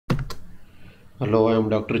Hello, I am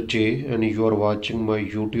Dr. J and you are watching my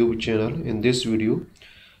YouTube channel. In this video,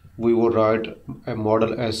 we will write a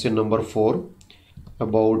model essay number 4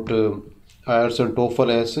 about IELTS and TOEFL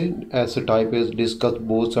essay. Essay type is discuss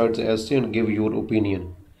both sides essay and give your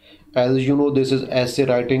opinion. As you know, this is essay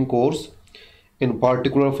writing course in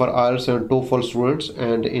particular for IELTS and TOEFL students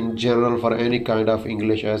and in general for any kind of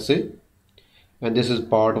English essay. And this is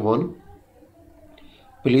part 1.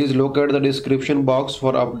 Please look at the description box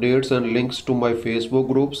for updates and links to my Facebook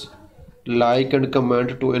groups. Like and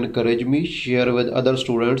comment to encourage me, share with other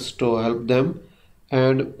students to help them,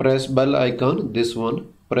 and press bell icon, this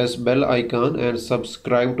one, press bell icon and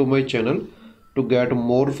subscribe to my channel to get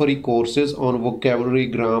more free courses on vocabulary,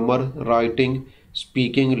 grammar, writing,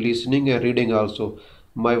 speaking, listening and reading also.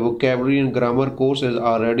 My vocabulary and grammar course is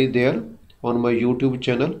already there on my YouTube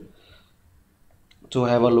channel, so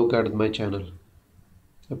have a look at my channel.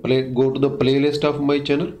 Go to the playlist of my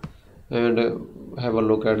channel and have a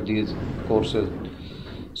look at these courses.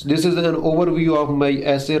 So this is an overview of my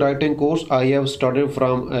essay writing course. I have started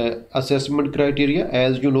from assessment criteria.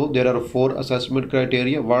 As you know, there are 4 assessment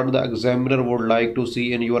criteria what the examiner would like to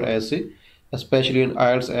see in your essay, especially in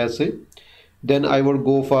IELTS essay. Then I would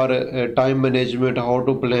go for time management, how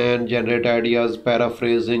to plan, generate ideas,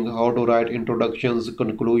 paraphrasing, how to write introductions,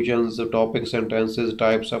 conclusions, topic sentences,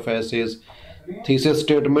 types of essays, thesis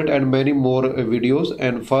statement and many more videos.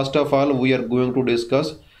 And first of all, we are going to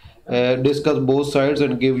discuss both sides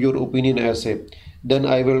and give your opinion essay. Then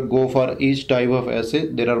I will go for each type of essay.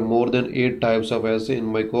 There are more than 8 types of essay in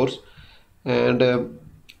my course, and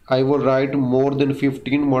I will write more than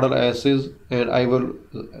 15 model essays and I will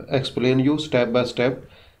explain you step by step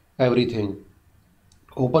everything.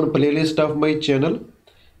 Open playlist of my channel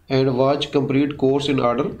and watch complete course in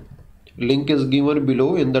order. Link is given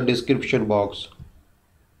below in the description box.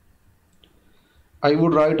 I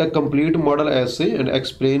would write a complete model essay and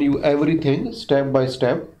explain you everything step by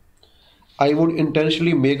step. I would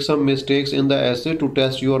intentionally make some mistakes in the essay to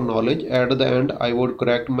test your knowledge. At the end, I would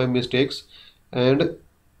correct my mistakes and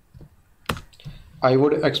I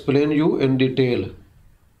would explain you in detail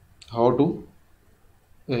how to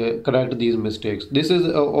correct these mistakes. This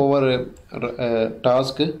is our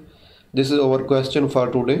task. This is our question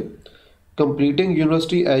for today. Completing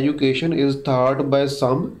university education is thought by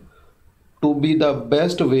some to be the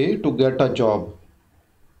best way to get a job.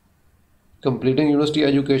 Completing university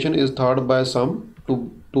education is thought by some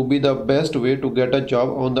to be the best way to get a job.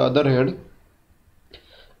 On the other hand,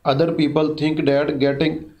 other people think that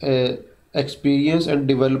getting experience and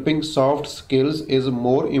developing soft skills is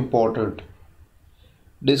more important.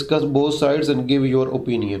 Discuss both sides and give your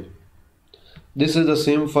opinion. This is the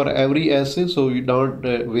same for every essay, so you don't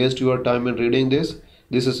waste your time in reading this.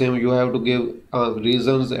 This is same, you have to give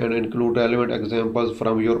reasons and include relevant examples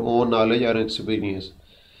from your own knowledge and experience.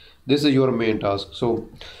 This is your main task. So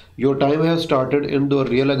your time has started in the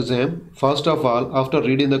real exam. First of all, after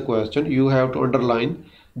reading the question, you have to underline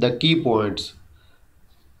the key points.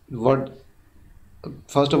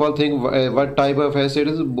 First of all, think what type of essay it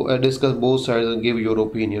is. Discuss both sides and give your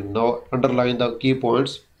opinion. Now underline the key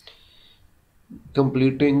points.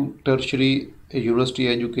 Completing tertiary university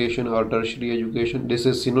education or tertiary education. This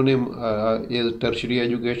is synonym is tertiary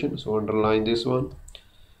education, so underline this one.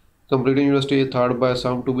 Completing university is thought by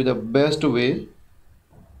some to be the best way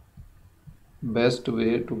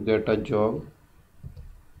to get a job.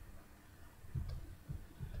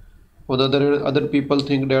 On the other hand, other people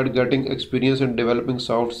think that getting experience and developing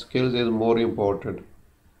soft skills is more important.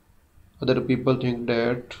 Other people think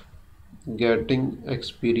that getting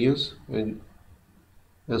experience and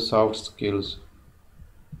soft skills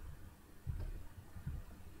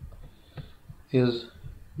is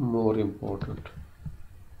more important.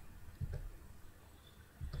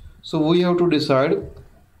 So we have to decide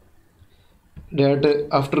that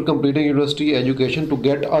after completing university education to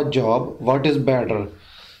get a job, what is better?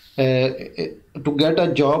 To get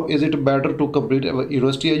a job, is it better to complete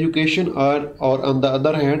university education or on the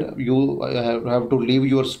other hand you have to leave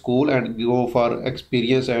your school and go for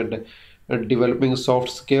experience and developing soft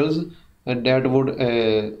skills, and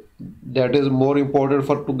that is more important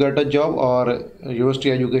for to get a job, or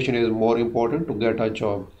university education is more important to get a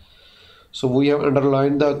job? So we have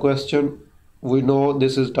underlined the question. We know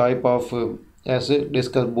this is type of essay.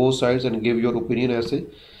 Discuss both sides and give your opinion essay,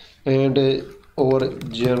 and our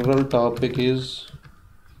general topic is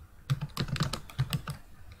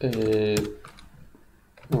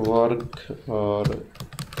work or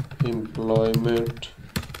employment,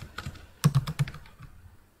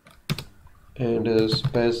 and a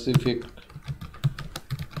specific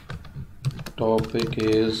topic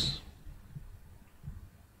is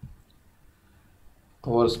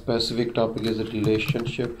Our specific topic is a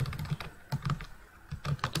relationship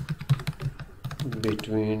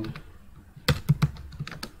between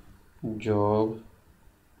job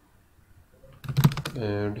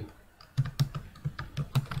and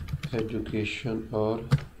education or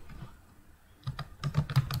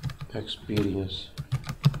experience.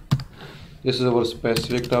 This is our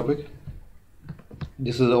specific topic.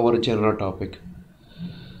 This is our general topic.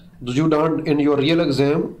 You don't, in your real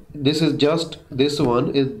exam, this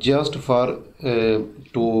one is just for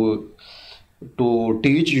to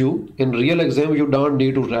teach you. In real exam, you don't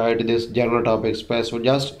need to write this general topic specific.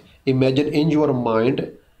 Just imagine in your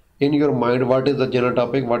mind what is the general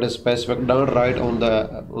topic, what is specific. Don't write on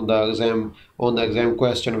the exam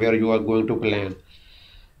question where you are going to plan.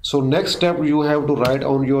 So next step, you have to write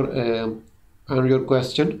on your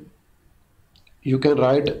question. You can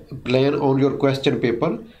plan on your question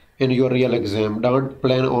paper in your real exam. Don't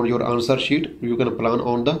plan on your answer sheet. You can plan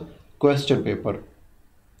on the question paper.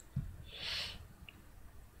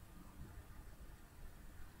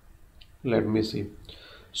 Let me see.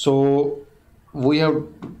 So we have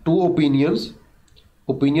two opinions.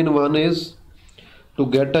 Opinion one is to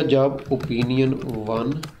get a job. Opinion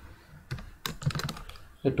one,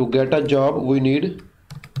 to get a job we need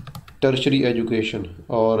tertiary education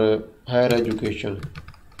or higher education.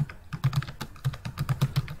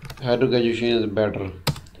 Higher education is better.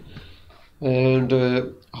 And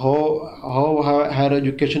how higher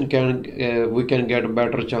education we can get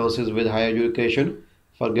better chances with higher education.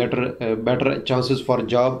 For get better chances for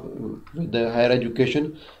job with the higher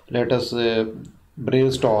education, let us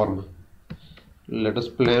brainstorm. Let us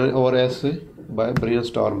plan our essay by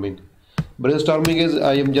brainstorming. Brainstorming is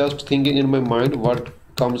I am just thinking in my mind what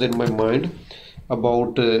comes in my mind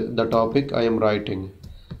about the topic I am writing.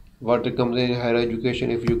 What comes in higher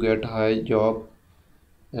education, if you get high job,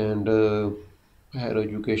 and higher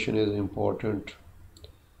education is important.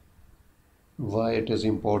 Why it is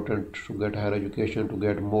important to get higher education? To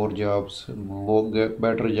get more jobs, get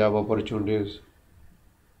better job opportunities.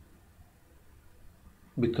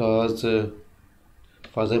 Because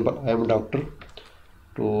for example, I am a doctor.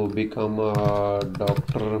 To become a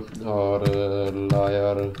doctor or a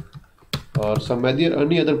lawyer or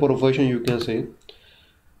any other profession, you can say,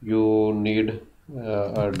 you need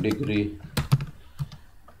a degree.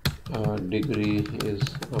 A degree is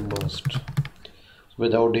a must.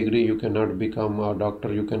 Without degree, you cannot become a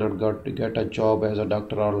doctor. You cannot get a job as a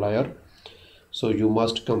doctor or lawyer. So you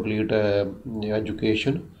must complete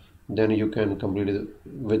education. Then you can complete it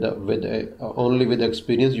only with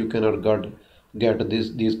experience. You cannot get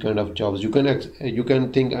these kind of jobs. You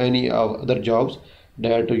can think any other jobs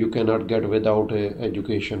that you cannot get without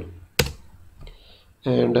education.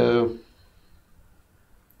 And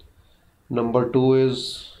number two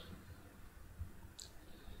is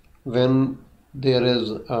when there is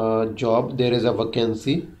a job, there is a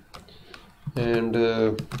vacancy, and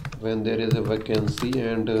when there is a vacancy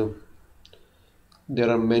and there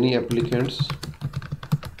are many applicants,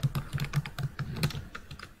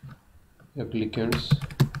 it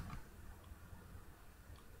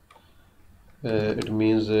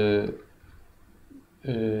means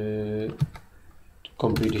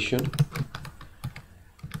competition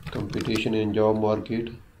in job market.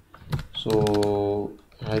 So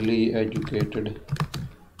highly educated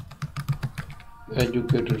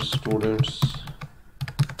students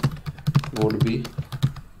would be.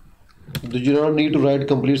 Do you not need to write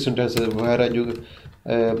complete sentences where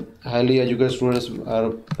highly educated students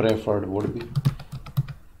are preferred, would be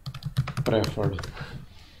preferred.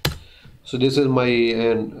 So this is my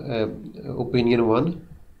opinion one.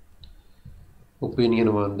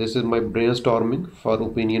 This is my brainstorming for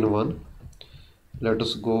opinion one. Let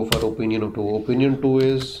us go for opinion two. Opinion two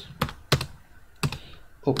is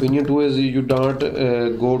you don't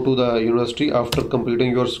go to the university after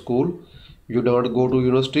completing your school. You don't go to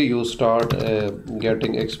university. You start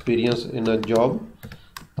getting experience in a job,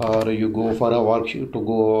 or you go for a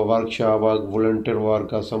workshop or volunteer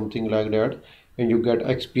work or something like that, and you get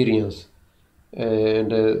experience.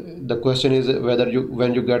 And the question is whether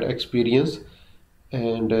when you get experience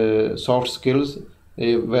and soft skills,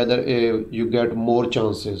 whether you get more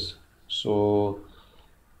chances. So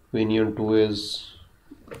opinion two is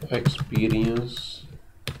experience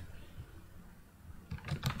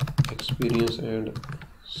and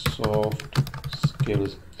soft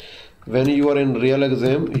skills. When you are in real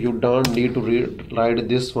exam, you don't need to write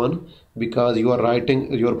this one, because you are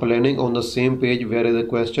planning on the same page where is the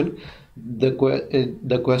question. The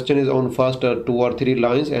question is on first 2 or 3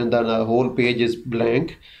 lines, and then the whole page is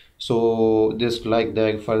blank. So this, like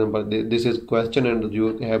that, for example, this is question and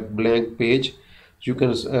you have blank page. you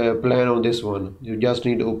can plan on this one. You just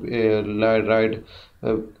need to write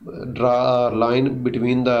draw a line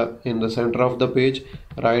between the in the center of the page,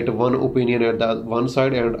 write one opinion at the one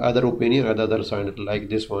side and other opinion at the other side, like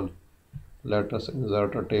this one. Let us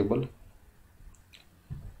insert a table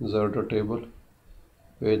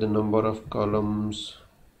with the number of columns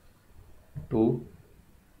 2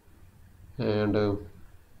 and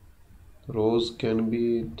rows can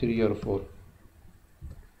be 3 or 4.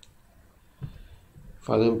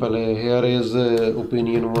 For example, here is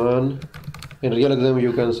opinion 1. In real exam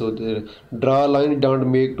you can so draw a line.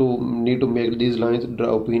 Don't need to make these lines.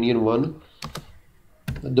 Draw opinion 1.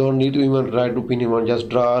 Don't need to even write opinion 1, just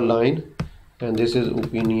draw a line, and this is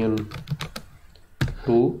opinion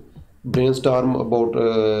 2. Brainstorm about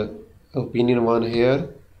opinion 1 here,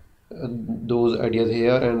 those ideas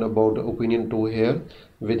here, and about opinion 2 here,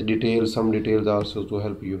 with details, some details also to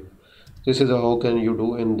help you. This is how can you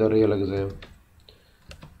do in the real exam.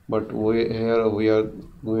 But here we are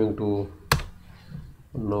going to,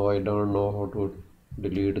 no, I don't know how to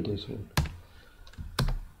delete this one.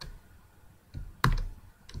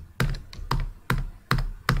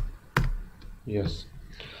 Yes.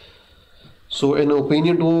 So in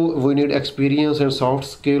opinion 2 we need experience and soft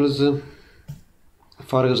skills.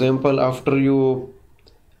 For example, after you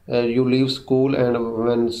leave school, and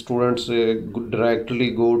when students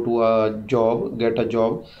directly go to a job, get a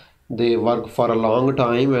job, they work for a long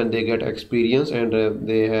time and they get experience, and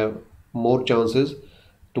they have more chances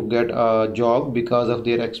to get a job because of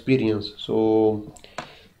their experience. So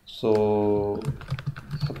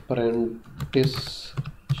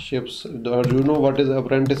apprenticeships, do you know what is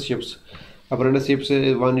apprenticeships? Apprenticeships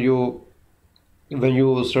is when you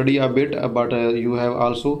study a bit, but you have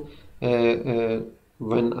also when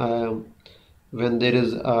there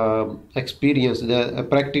is experience, the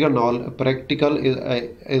practical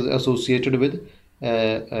is associated with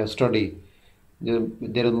study.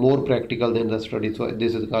 There is more practical than the study, so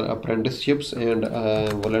this is called apprenticeships. And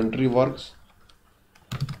voluntary works.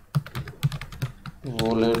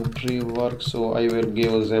 So I will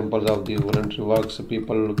give examples of the voluntary works.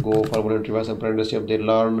 People go for voluntary works, apprenticeship, they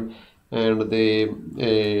learn and they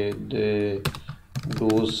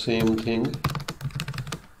do same thing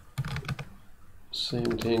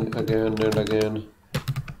again and again.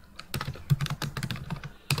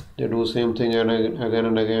 They do same thing again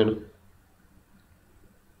and again.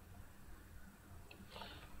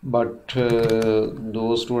 But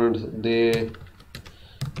those students, they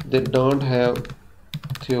don't have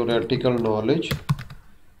theoretical knowledge,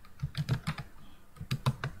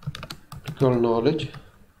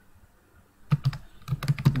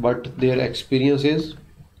 but their experience is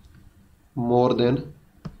more than.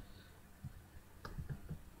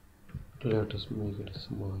 Let us make it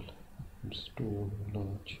small. It's too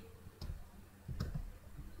large.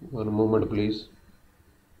 One moment please.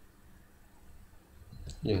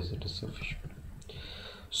 Yes, it is sufficient.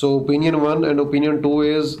 So opinion 1 and opinion 2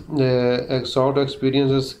 is sort of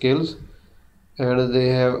experiences, skills, and they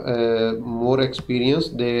have more experience.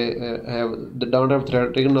 They don't have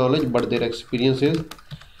theoretical knowledge, but their experience is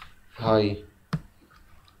high.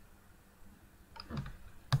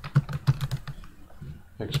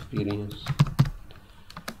 Experience.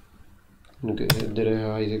 Okay, there is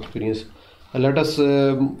high experience. Let us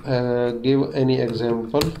give any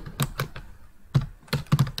example.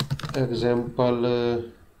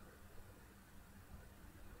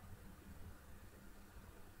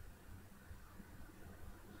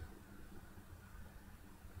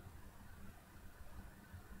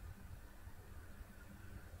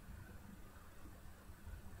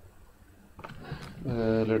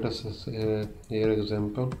 Let us here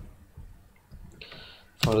example.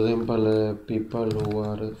 For example, people who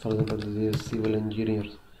are, for example, the civil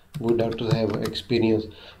engineers. We doctors have experience.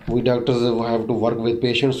 We doctors have to work with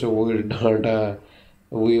patients, so we don't.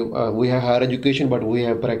 We have higher education, but we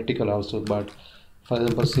have practical also. But for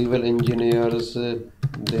example, civil engineers,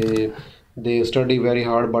 they study very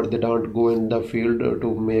hard, but they don't go in the field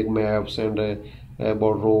to make maps and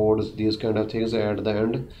about roads, these kind of things. At the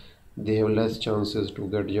end, they have less chances to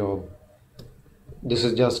get job. This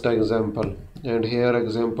is just an example, and here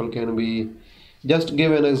example can be, just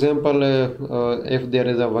give an example if there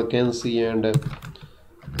is a vacancy and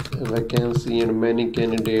many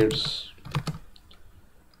candidates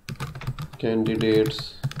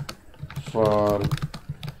for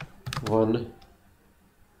one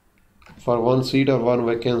seat or one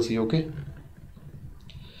vacancy. Okay.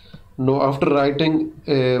 Now after writing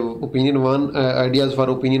opinion 1, ideas for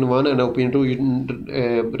opinion 1 and opinion 2, you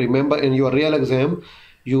remember in your real exam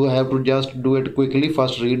you have to just do it quickly.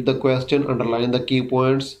 First read the question, underline the key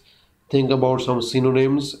points, think about some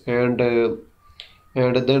synonyms, and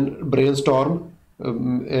then brainstorm.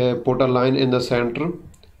 Put a line in the center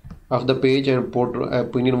of the page and put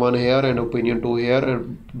opinion 1 here and opinion 2 here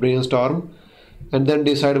and brainstorm, and then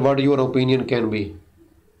decide what your opinion can be,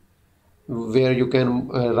 where you can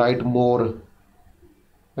write more,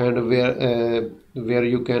 and where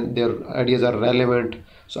you can their ideas are relevant.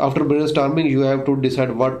 So after brainstorming you have to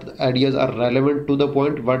decide what ideas are relevant to the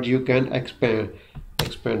point, what you can expand.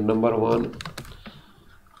 Number one,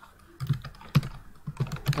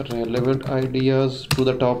 relevant ideas to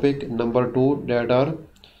the topic. Number two, that are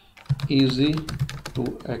easy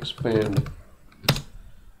to expand.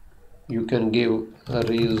 You can give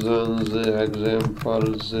reasons,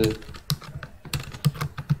 examples,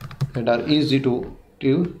 and are easy to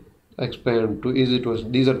expand, too easy to.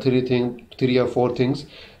 These are three or four things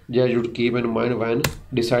that you should keep in mind when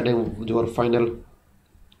deciding your final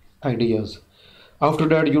ideas. After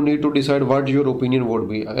that, you need to decide what your opinion would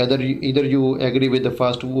be. Either you agree with the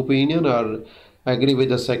first opinion, or agree with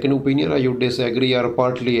the second opinion, or you disagree or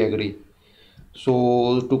partly agree.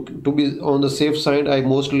 So to be on the safe side, I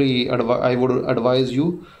would advise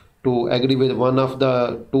you to agree with one of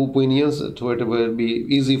the two opinions, so it will be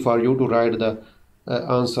easy for you to write the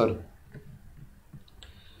answer.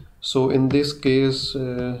 So in this case,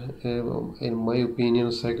 in my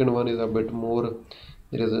opinion, second one is a bit more.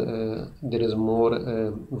 There is more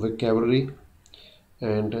vocabulary,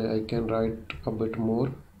 and I can write a bit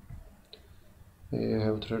more. I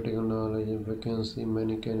have theoretical knowledge and vacancy,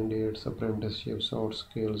 many candidates, apprenticeship, soft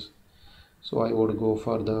skills. So I would go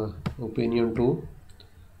for the opinion 2.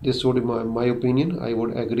 This would be my opinion. I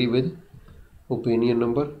would agree with opinion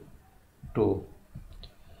number 2.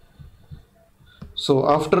 So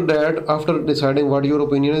after that, after deciding what your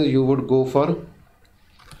opinion is, you would go for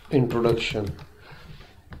introduction.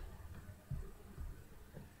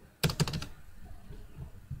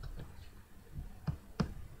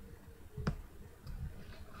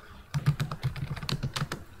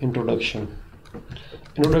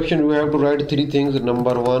 Introduction, you have to write three things.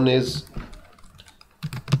 Number one is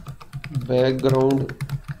background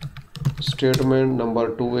statement.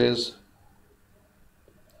 Number two is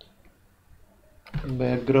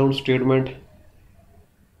background statement.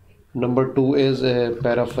 Number two is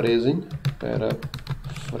paraphrasing.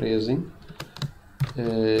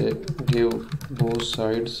 Give both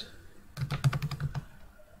sides.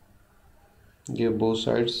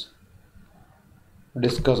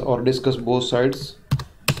 Discuss both sides,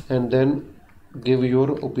 and then give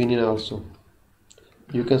your opinion also.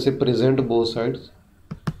 You can say present both sides,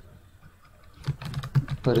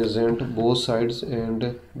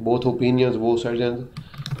 and both opinions, both sides, and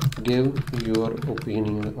give your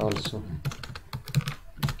opinion also.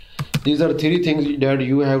 These are three things that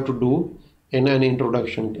you have to do in an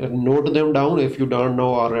introduction. Note them down if you don't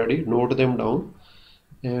know already. Note them down,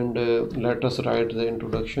 and let us write the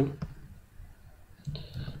introduction.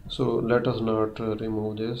 So let us not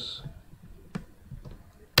remove this.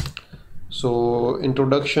 So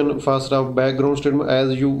introduction, first of background statement. As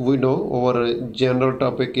we know, our general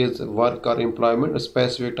topic is work or employment. A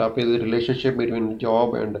specific topic is the relationship between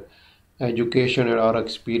job and education and our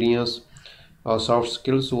experience or soft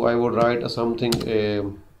skills. So I would write something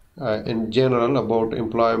in general about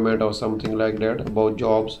employment or something like that, about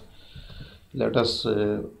jobs. Let us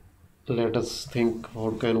think,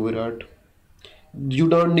 how can we write? You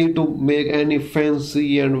don't need to make any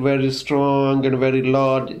fancy and very strong and very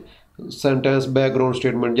large sentence background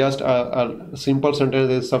statement. Just a simple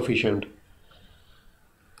sentence is sufficient.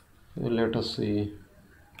 Let us see.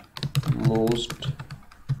 Most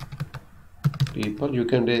people. You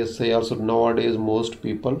can say also nowadays most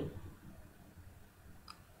people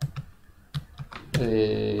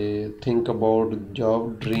think about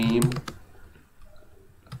job, dream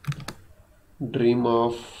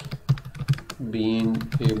of being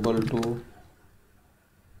able to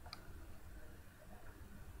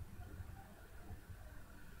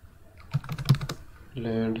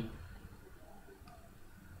land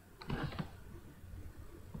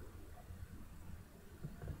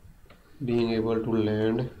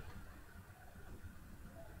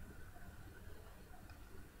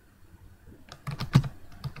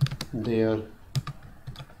their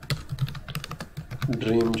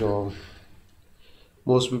dream job.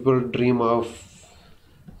 Most people dream of,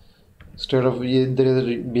 instead of there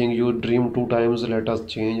is being you dream two times, let us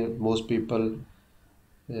change. Most people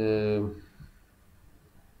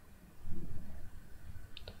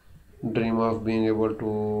dream of being able to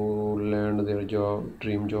land their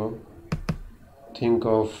dream job. Think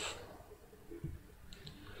of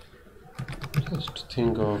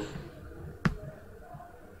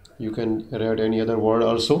You can write any other word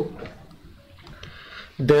also.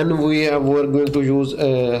 Then we're going to use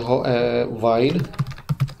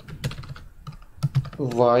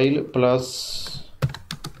while plus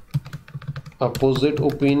opposite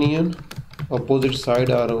opinion, opposite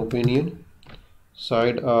side or opinion,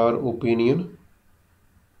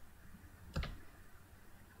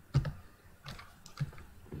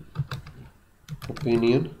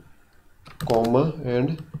 opinion, comma,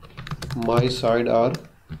 and my side or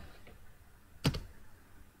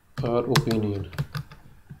opinion.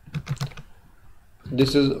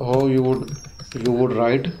 This is how you would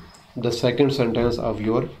write the second sentence of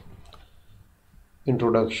your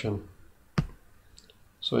introduction.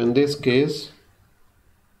 So in this case,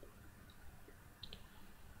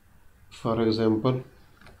 for example,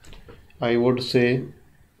 I would say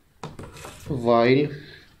while.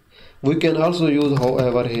 We can also use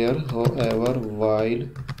however here, however, while.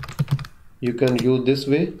 You can use this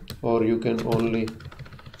way, or you can only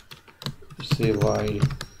say while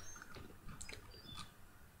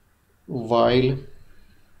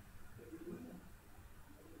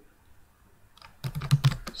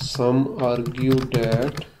some argue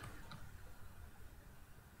that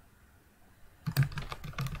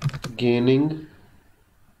gaining,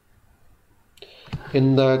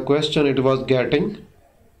 in the question it was getting,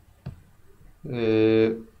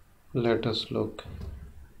 let us look,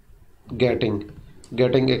 getting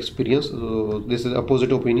experience. This is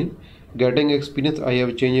opposite opinion. Getting experience I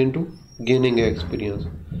have changed into gaining experience,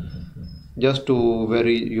 just to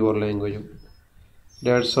vary your language.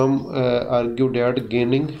 That some argue that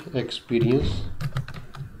gaining experience,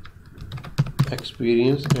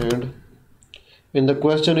 and in the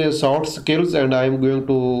question is soft skills, and I am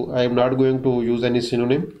not going to use any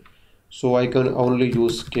synonym, so I can only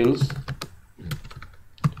use skills.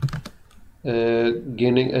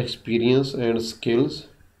 Gaining experience and skills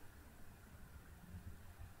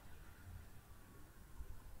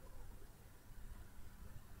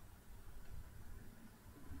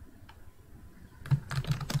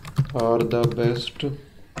are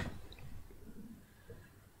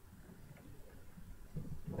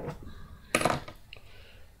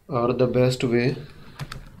the best way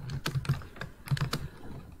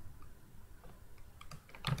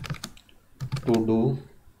to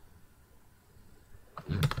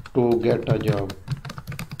get a job.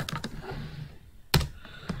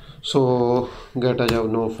 So get a job,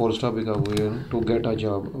 no full stop here, to get a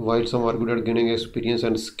job. While some argue that gaining experience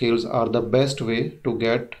and skills are the best way to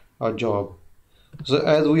get a job. So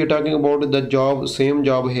as we are talking about the job, same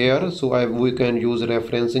job here, so we can use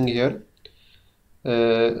referencing here.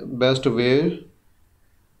 Best way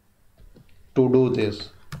to do this.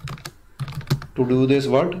 To do this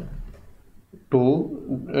what?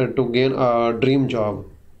 To gain a dream job.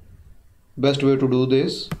 Best way to do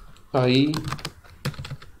this. I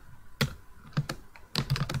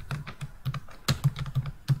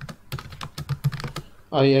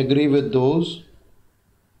agree with those,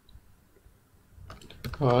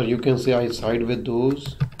 or you can say I side with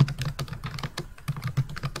those.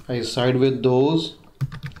 I side with those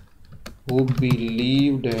who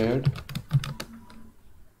believe that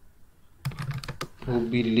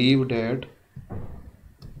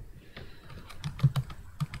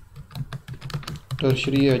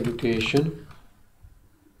tertiary education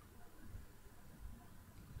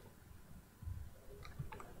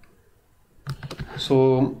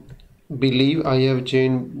so believe I have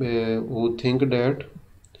changed who think that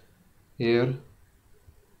here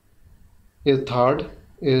is third,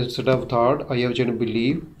 instead of third I have changed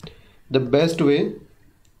believe. The best way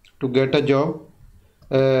to get a job,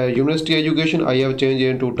 university education I have changed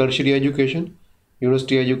into tertiary education.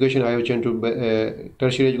 University education I have changed to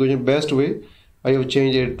tertiary education. Best way I have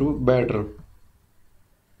changed it to better.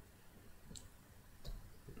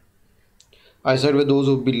 I side with those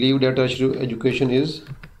who believe that tertiary education is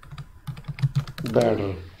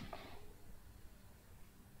better.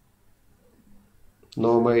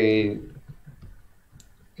 Now my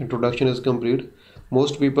introduction is complete.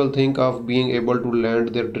 Most people think of being able to land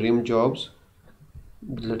their dream jobs.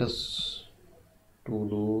 Let us to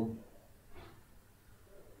do.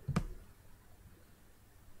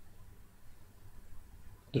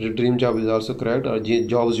 The dream job is also correct. Or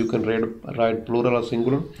jobs you can write plural or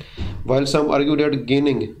singular. While some argue that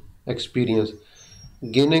gaining experience,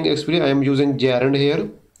 I am using gerund here.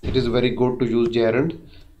 It is very good to use gerund.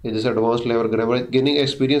 It is advanced level grammar. Gaining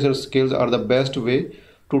experience and skills are the best way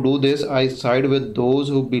to do this. I side with those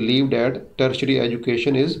who believe that tertiary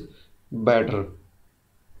education is better.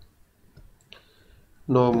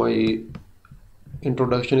 Now my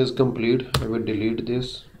introduction is complete. I will delete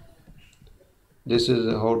this. This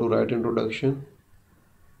is how to write introduction.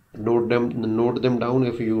 Note them down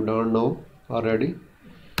if you don't know already.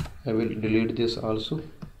 I will delete this also.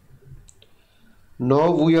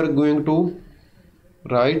 Now we are going to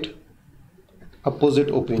write opposite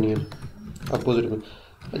opinion.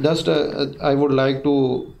 Just I would like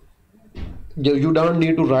to, you don't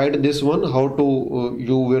need to write this one how to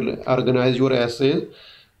you will organize your essay.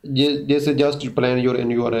 This is just plan your in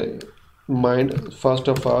your mind. First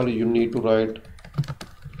of all, you need to write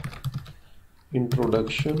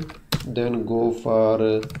introduction, then go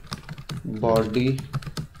for body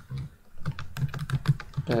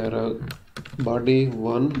body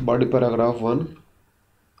paragraph 1,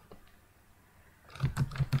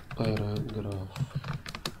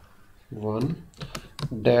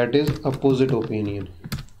 that is opposite opinion.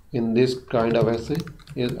 In this kind of essay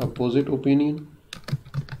is opposite opinion.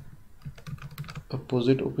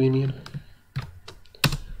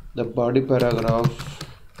 The body paragraph,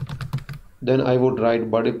 then I would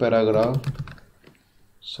write body paragraph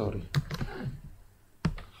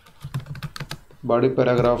body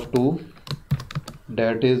paragraph 2,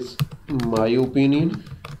 that is my opinion.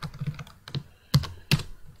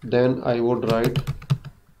 Then I would write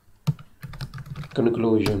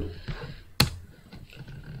conclusion.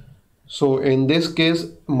 So in this case,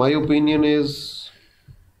 my opinion is,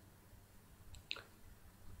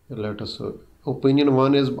 let us opinion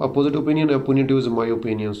 1 is opposite opinion 2 is my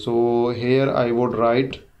opinion. So here I would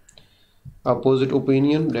write opposite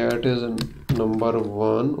opinion, that is number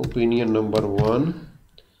 1, opinion number 1,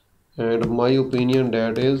 and my opinion,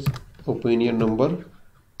 that is opinion number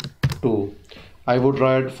 2. I would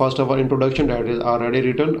write first of all introduction, that is already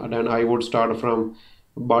written, and then I would start from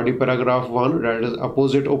body paragraph 1, that is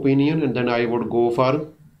opposite opinion, and then I would go for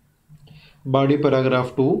body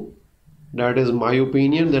paragraph 2, that is my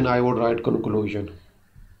opinion, then I would write conclusion.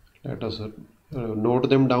 Let us note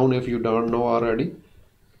them down if you don't know already.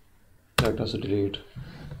 Let us delete.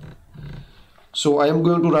 So I am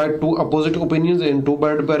going to write two opposite opinions in two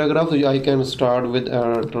body paragraphs. I can start with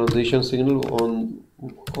a transition signal on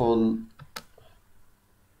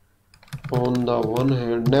the one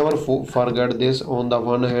hand. Never forget this. On the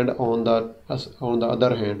one hand, on the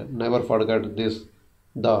other hand, never forget this.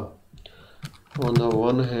 On the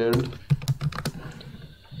one hand,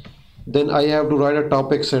 then I have to write a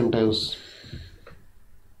topic sentence.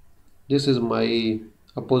 This is my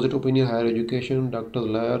opposite opinion. Higher education, doctors,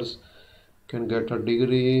 lawyers can get a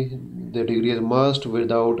degree. The degree is must.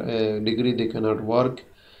 Without a degree they cannot work.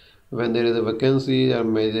 When there is a vacancy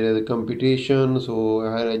and there is a competition, so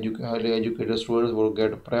highly educated students will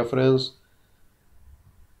get preference.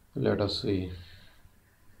 Let us see.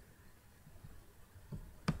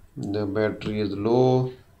 The battery is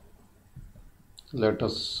low.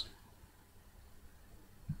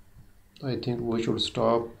 I think we should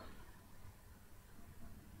stop.